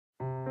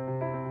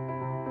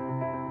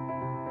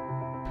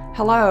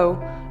Hello,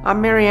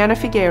 I'm Mariana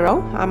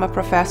Figueiro. I'm a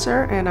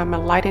professor and I'm a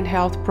Light and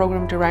Health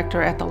Program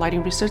Director at the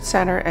Lighting Research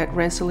Center at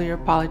Rensselaer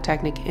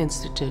Polytechnic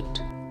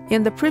Institute.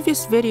 In the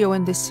previous video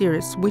in this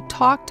series, we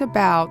talked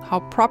about how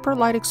proper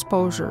light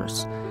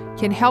exposures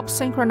can help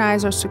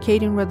synchronize our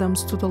circadian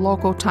rhythms to the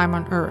local time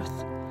on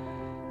Earth,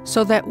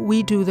 so that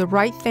we do the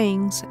right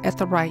things at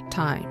the right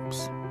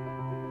times.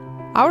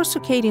 Our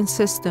circadian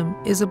system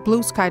is a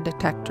blue sky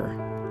detector.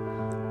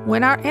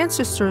 When our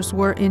ancestors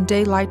were in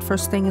daylight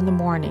first thing in the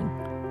morning,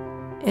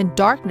 in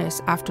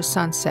darkness after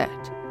sunset,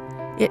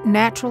 it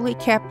naturally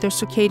kept their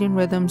circadian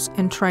rhythms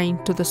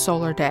entrained to the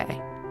solar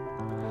day.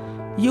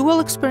 You will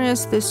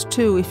experience this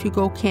too if you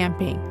go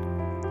camping.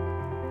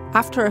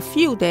 After a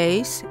few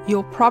days,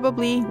 you'll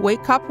probably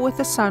wake up with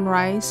the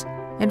sunrise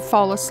and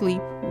fall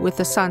asleep with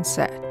the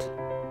sunset.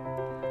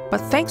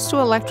 But thanks to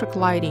electric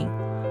lighting,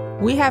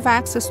 we have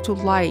access to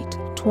light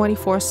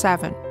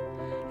 24/7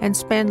 and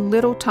spend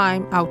little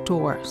time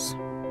outdoors.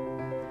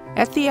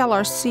 At the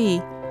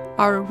LRC,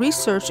 our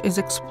research is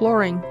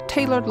exploring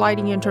tailored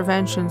lighting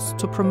interventions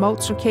to promote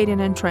circadian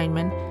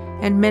entrainment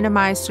and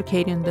minimize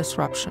circadian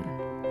disruption.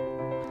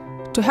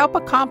 To help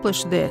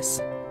accomplish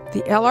this,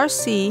 the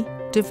LRC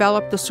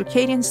developed the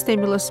Circadian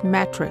Stimulus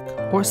metric,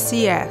 or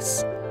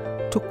CS,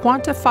 to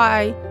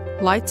quantify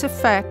light's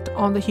effect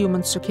on the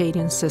human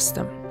circadian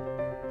system.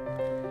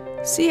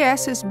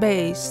 CS is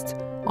based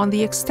on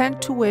the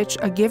extent to which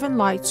a given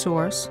light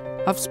source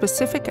of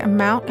specific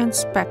amount and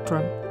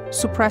spectrum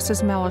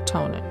suppresses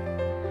melatonin.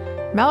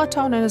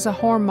 Melatonin is a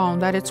hormone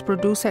that is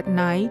produced at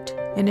night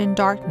and in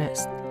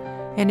darkness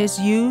and is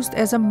used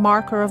as a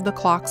marker of the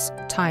clock's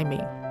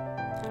timing.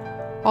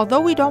 Although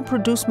we don't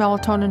produce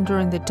melatonin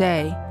during the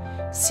day,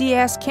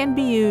 CS can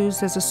be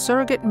used as a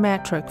surrogate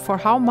metric for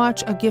how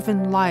much a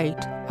given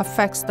light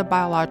affects the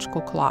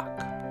biological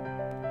clock.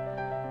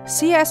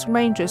 CS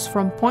ranges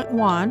from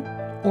 0.1,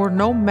 or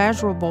no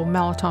measurable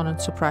melatonin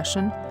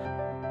suppression,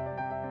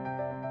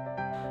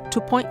 to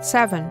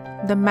 0.7,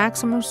 the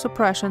maximum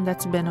suppression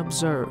that's been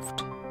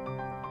observed.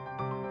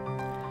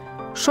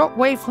 Short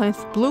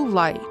wavelength blue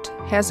light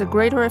has a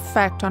greater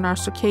effect on our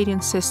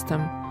circadian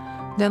system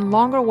than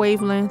longer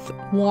wavelength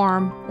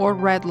warm or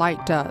red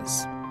light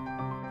does.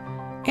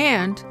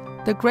 And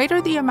the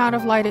greater the amount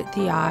of light at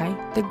the eye,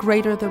 the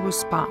greater the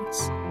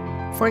response.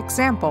 For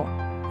example,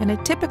 in a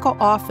typical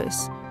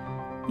office,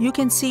 you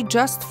can see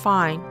just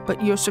fine,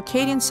 but your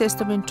circadian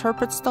system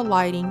interprets the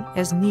lighting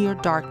as near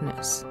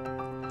darkness.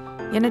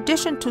 In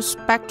addition to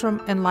spectrum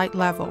and light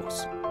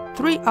levels,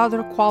 3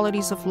 other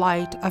qualities of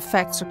light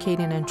affect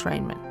circadian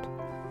entrainment.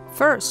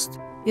 First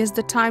is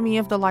the timing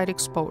of the light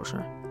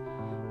exposure.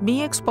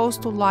 Being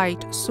exposed to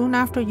light soon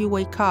after you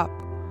wake up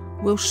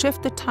will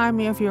shift the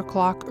timing of your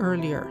clock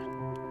earlier.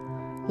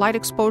 Light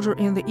exposure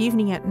in the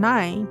evening at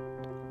 9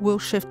 will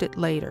shift it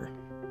later.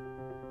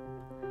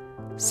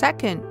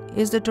 Second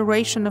is the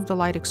duration of the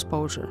light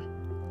exposure.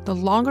 The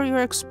longer you're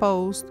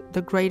exposed,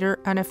 the greater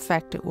an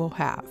effect it will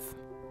have.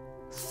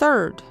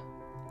 Third,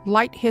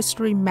 light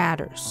history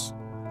matters.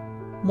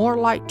 More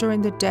light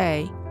during the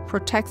day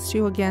protects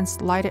you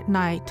against light at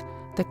night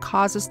that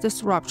causes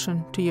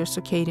disruption to your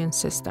circadian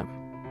system.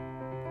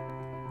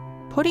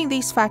 Putting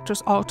these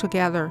factors all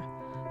together,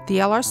 the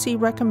LRC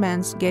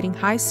recommends getting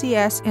high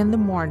CS in the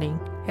morning,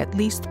 at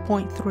least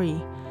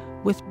 0.3,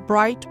 with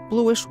bright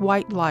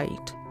bluish-white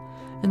light,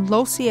 and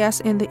low CS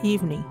in the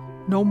evening,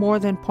 no more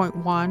than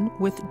 0.1,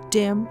 with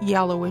dim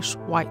yellowish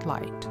white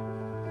light.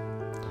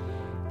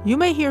 You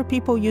may hear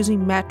people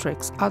using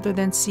metrics other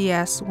than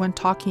CS when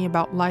talking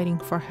about lighting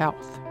for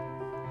health.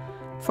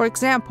 For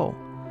example,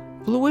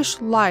 bluish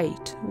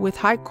light with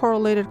high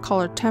correlated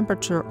color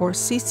temperature, or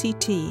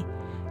CCT,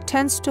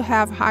 tends to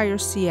have higher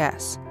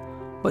CS,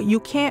 but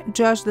you can't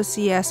judge the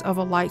CS of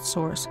a light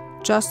source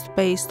just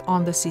based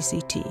on the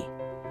CCT.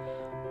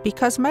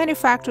 Because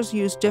manufacturers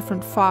use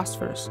different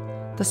phosphors,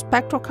 the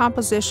spectral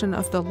composition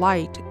of the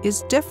light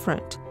is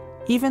different,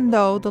 even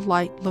though the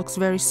light looks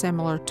very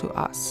similar to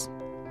us.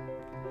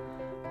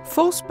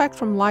 Full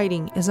spectrum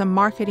lighting is a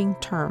marketing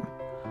term,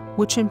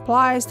 which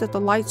implies that the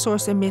light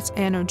source emits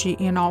energy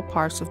in all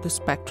parts of the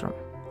spectrum.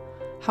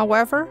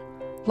 However,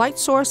 light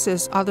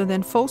sources other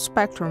than full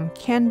spectrum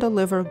can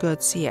deliver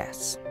good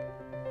CS.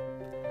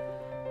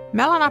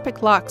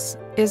 Melanopic lux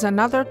is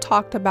another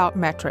talked about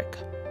metric.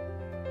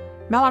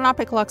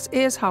 Melanopic lux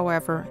is,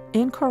 however,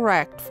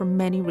 incorrect for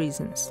many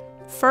reasons.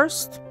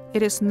 First,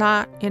 it is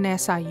not in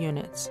SI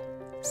units.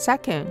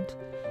 Second,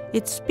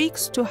 it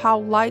speaks to how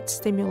light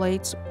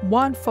stimulates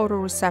one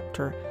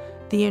photoreceptor,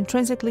 the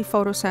intrinsically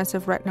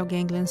photosensitive retinal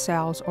ganglion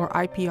cells, or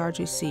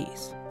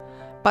iPRGCs.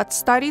 But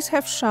studies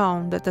have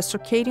shown that the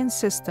circadian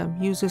system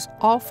uses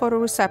all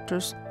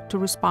photoreceptors to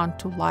respond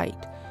to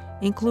light,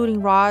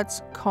 including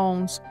rods,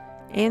 cones,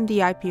 and the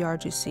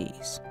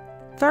iPRGCs.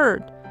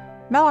 Third,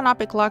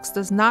 melanopic lux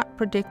does not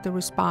predict the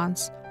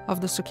response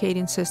of the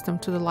circadian system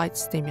to the light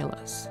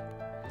stimulus.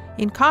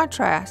 In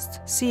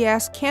contrast,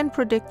 CS can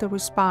predict the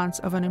response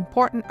of an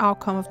important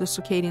outcome of the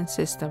circadian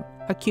system,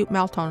 acute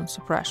melatonin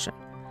suppression.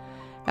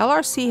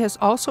 LRC has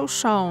also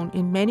shown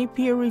in many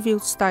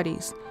peer-reviewed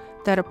studies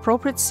that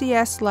appropriate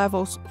CS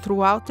levels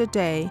throughout the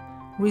day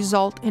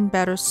result in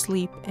better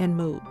sleep and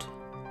mood.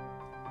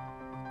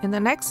 In the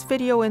next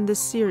video in this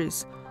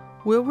series,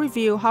 we'll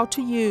review how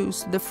to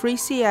use the free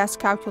CS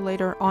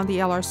calculator on the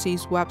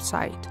LRC's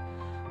website,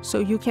 so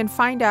you can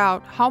find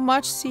out how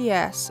much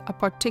CS a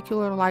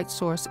particular light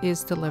source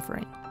is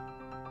delivering.